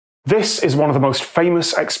This is one of the most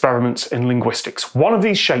famous experiments in linguistics. One of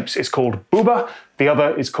these shapes is called Bouba, the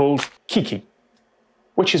other is called Kiki.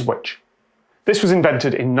 Which is which? This was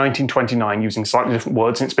invented in 1929 using slightly different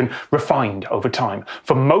words, and it's been refined over time.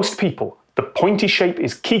 For most people, the pointy shape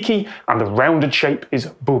is Kiki and the rounded shape is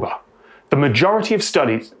Bouba. The majority of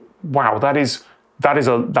studies, wow, that is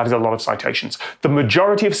a lot of citations. The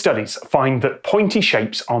majority of studies find that pointy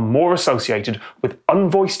shapes are more associated with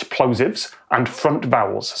unvoiced plosives and front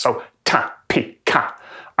vowels, so ta, pi, ka.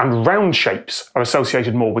 And round shapes are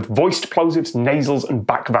associated more with voiced plosives, nasals, and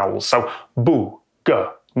back vowels, so bu, ge,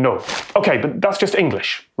 no. Okay, but that's just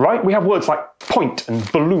English, right? We have words like point and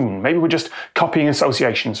balloon. Maybe we're just copying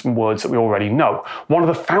associations from words that we already know. One of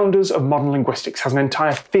the founders of modern linguistics has an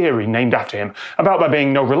entire theory named after him about there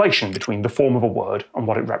being no relation between the form of a word and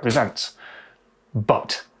what it represents.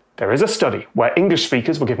 But there is a study where English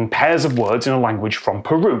speakers were given pairs of words in a language from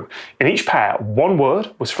Peru. In each pair, one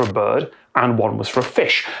word was for a bird and one was for a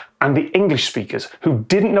fish. And the English speakers, who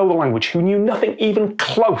didn't know the language, who knew nothing even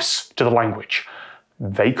close to the language,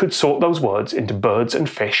 they could sort those words into birds and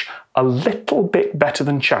fish a little bit better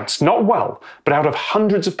than chance. Not well, but out of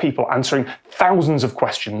hundreds of people answering thousands of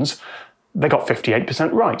questions, they got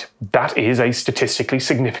 58% right. That is a statistically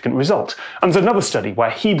significant result. And there's another study where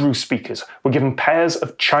Hebrew speakers were given pairs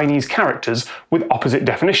of Chinese characters with opposite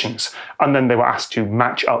definitions, and then they were asked to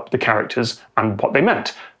match up the characters and what they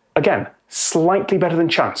meant. Again, slightly better than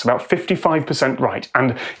chance, about 55% right.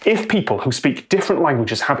 And if people who speak different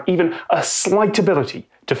languages have even a slight ability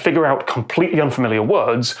to figure out completely unfamiliar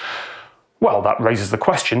words, well, that raises the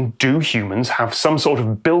question, do humans have some sort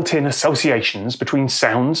of built-in associations between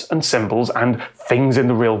sounds and symbols and things in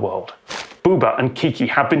the real world? Bouba and Kiki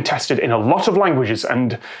have been tested in a lot of languages,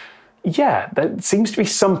 and yeah, there seems to be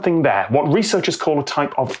something there, what researchers call a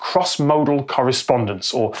type of cross-modal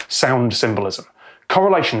correspondence, or sound symbolism.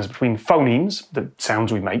 Correlations between phonemes, the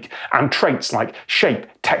sounds we make, and traits like shape,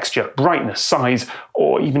 texture, brightness, size,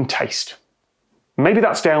 or even taste. Maybe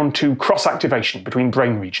that's down to cross-activation between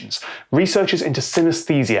brain regions. Researchers into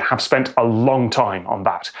synesthesia have spent a long time on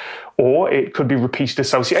that. Or it could be repeated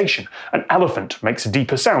association. An elephant makes a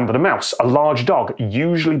deeper sound than a mouse. A large dog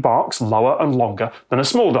usually barks lower and longer than a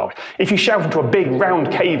small dog. If you shout into a big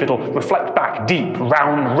round cave, it'll reflect back deep,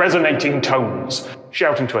 round, resonating tones.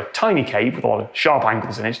 Shout into a tiny cave with a lot of sharp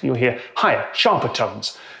angles in it, and you'll hear higher, sharper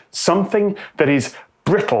tones. Something that is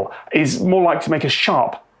brittle is more likely to make a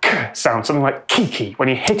sharp k sound, something like Kiki when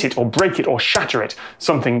you hit it or break it or shatter it.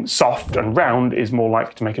 Something soft and round is more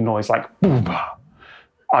likely to make a noise like Bouba.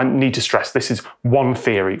 I need to stress, this is one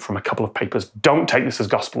theory from a couple of papers. Don't take this as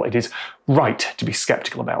gospel. It is right to be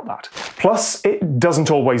skeptical about that. Plus, it doesn't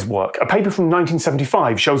always work. A paper from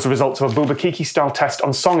 1975 shows the results of a Bouba-Kiki style test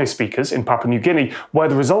on Songhai speakers in Papua New Guinea, where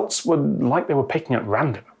the results were like they were picking at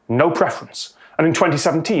random. No preference. And in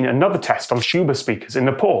 2017, another test on Shuba speakers in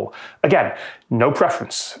Nepal. Again, no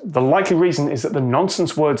preference. The likely reason is that the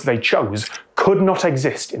nonsense words they chose could not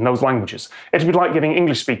exist in those languages. It'd be like giving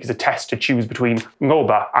English speakers a test to choose between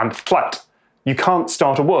ngoba and tlet. You can't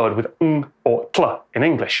start a word with or tl in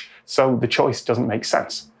English, so the choice doesn't make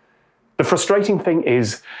sense. The frustrating thing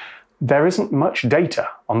is, there isn't much data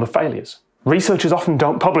on the failures. Researchers often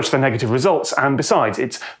don't publish the negative results, and besides,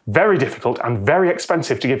 it's very difficult and very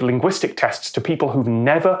expensive to give linguistic tests to people who've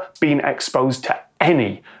never been exposed to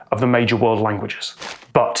any of the major world languages.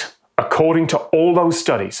 But according to all those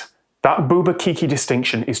studies, that Bouba-Kiki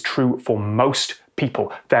distinction is true for most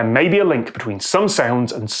people. There may be a link between some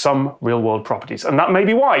sounds and some real-world properties, and that may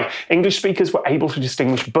be why English speakers were able to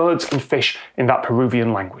distinguish birds and fish in that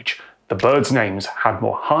Peruvian language. The birds' names had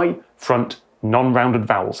more high, front, non-rounded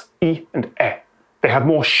vowels, e and e. They had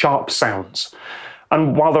more sharp sounds.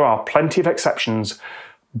 And while there are plenty of exceptions,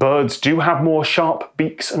 birds do have more sharp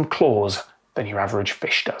beaks and claws than your average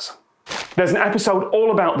fish does. There's an episode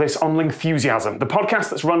all about this on Linguistics, the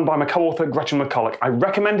podcast that's run by my co-author Gretchen. I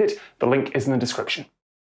recommend it. The link is in the description.